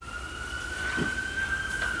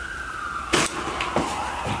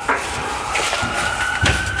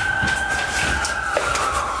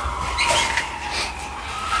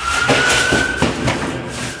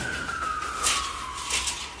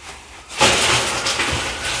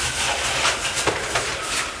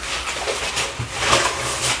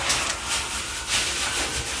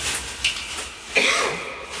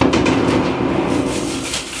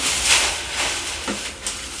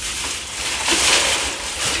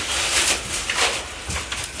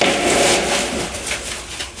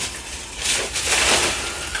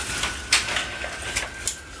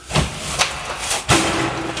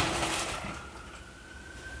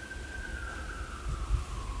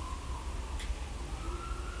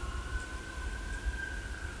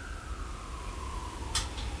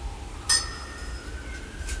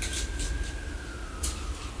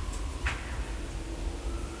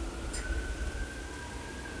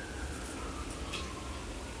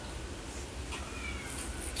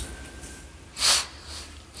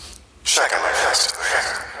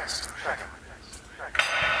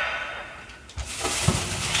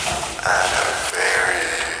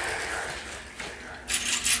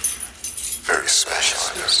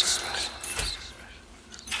specialist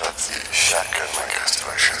of the shotgun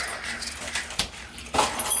reconstruction.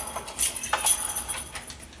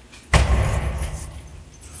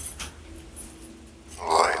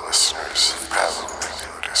 Loyal listeners have probably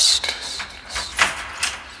noticed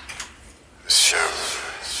this show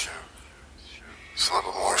is a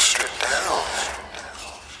little more stripped down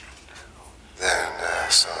than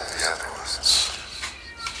some of the other ones.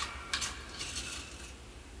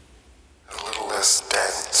 A little less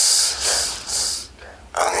dense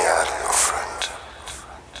on the audio front.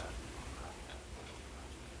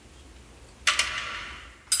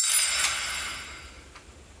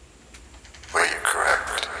 Well, you're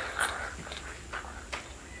correct.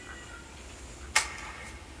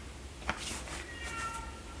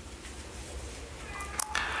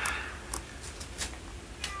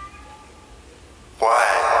 Why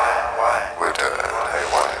would I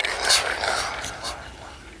want to do this right now?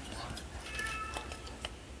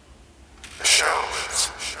 The show is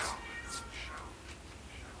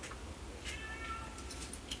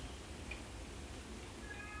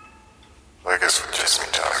well, I guess we're just me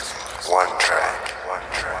talking. One track.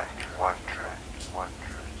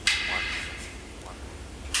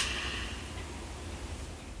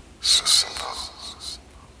 So simple.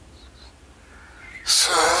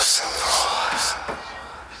 So simple.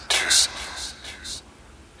 Too simple.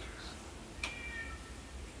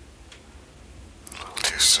 A little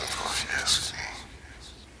too simple, if you ask me.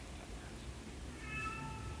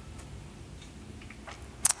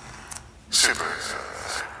 Super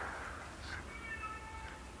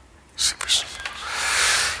simple.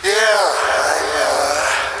 Yeah,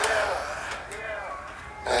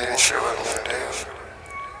 I didn't show up the other day.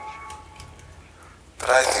 But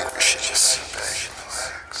I think we should just sit back and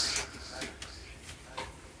relax.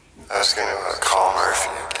 I was going to call Murphy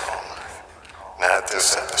again. Not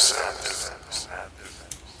this episode.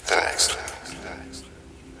 The next one.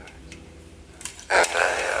 And I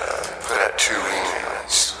put out 2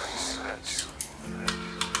 emails.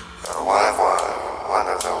 One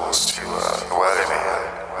of them was to the weatherman.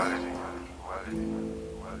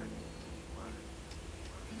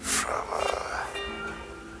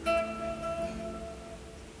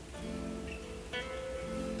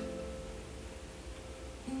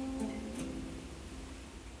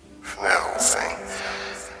 From that whole thing.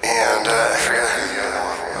 And I forgot who the other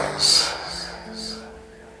one was.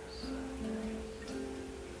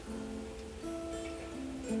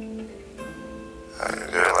 I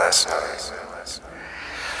did it last night.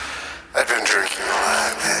 I'd been drinking a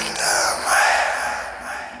lot, and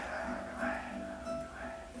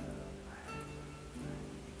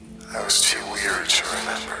I was too weird to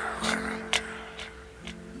remember who I wrote to.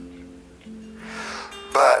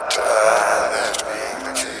 But that being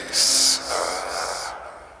the case,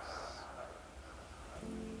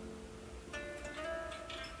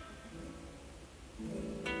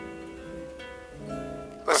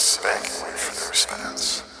 let's sit back and wait for the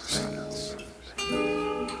response.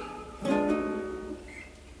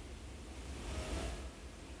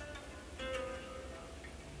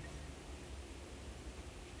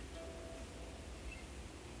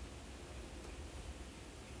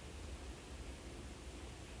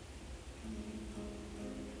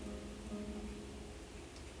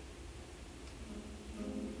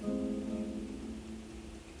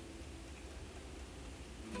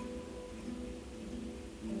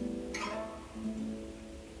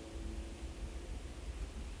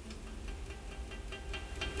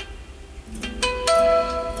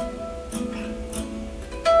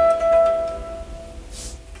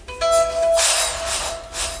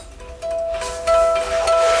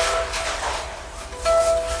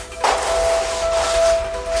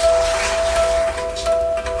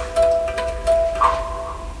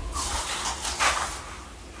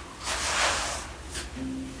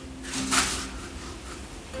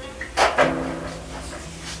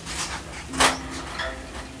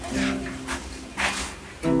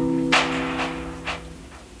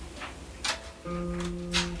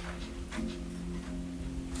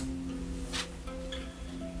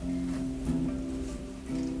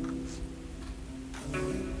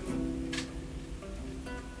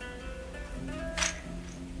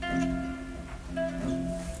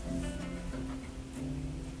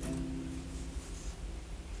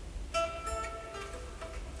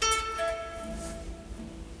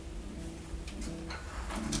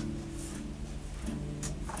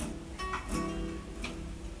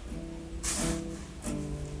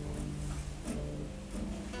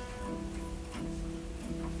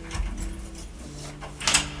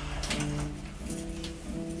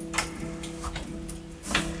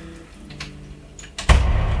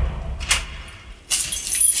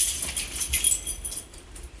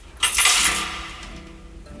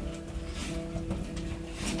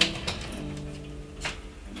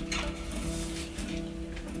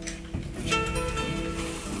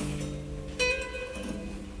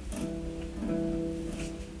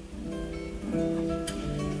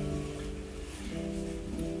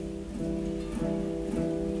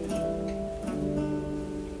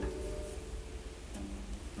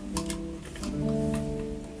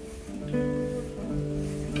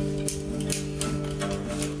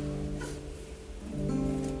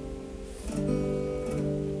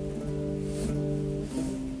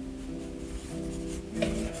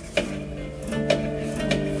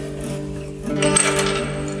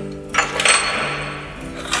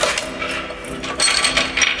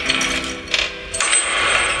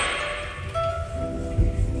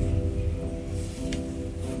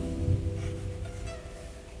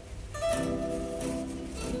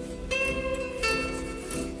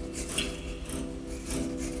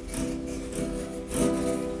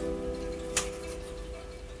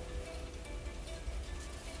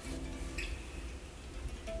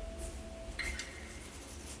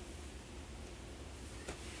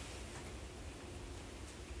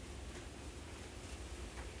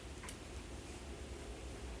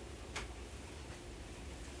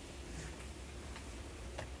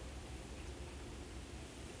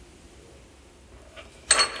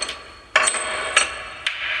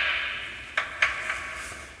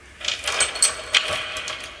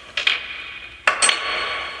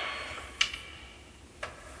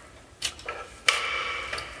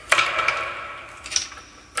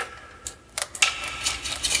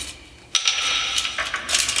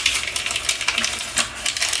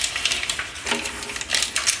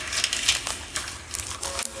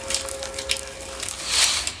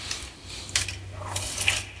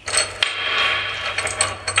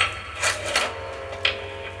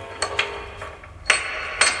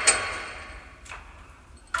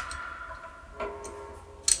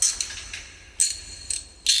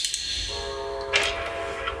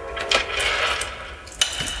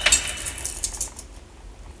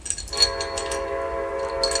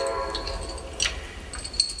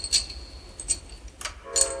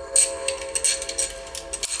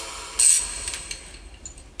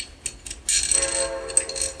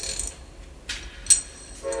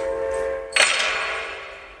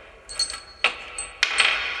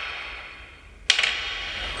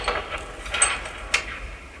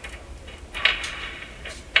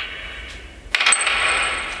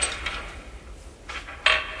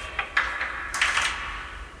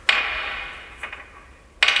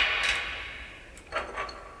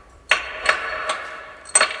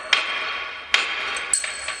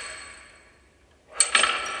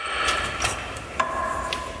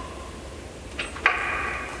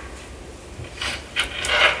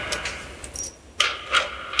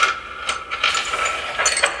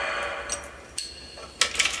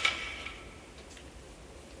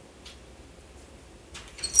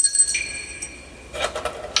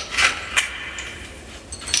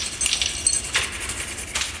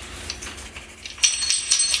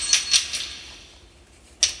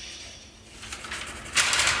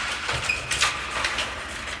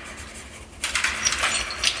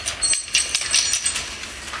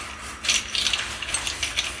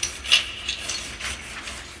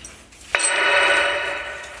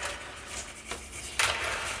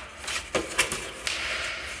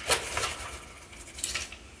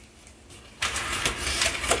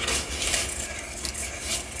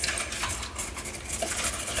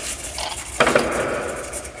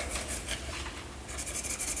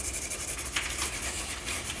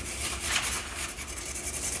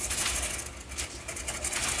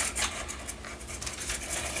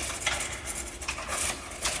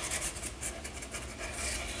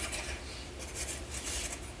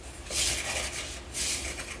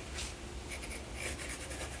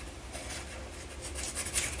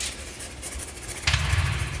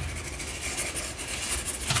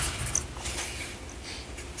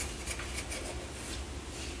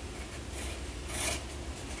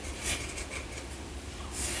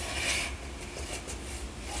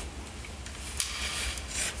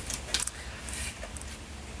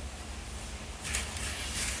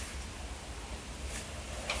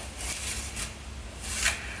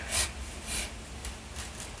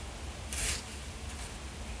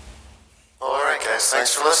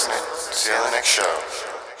 Thanks for listening. See you on the next show.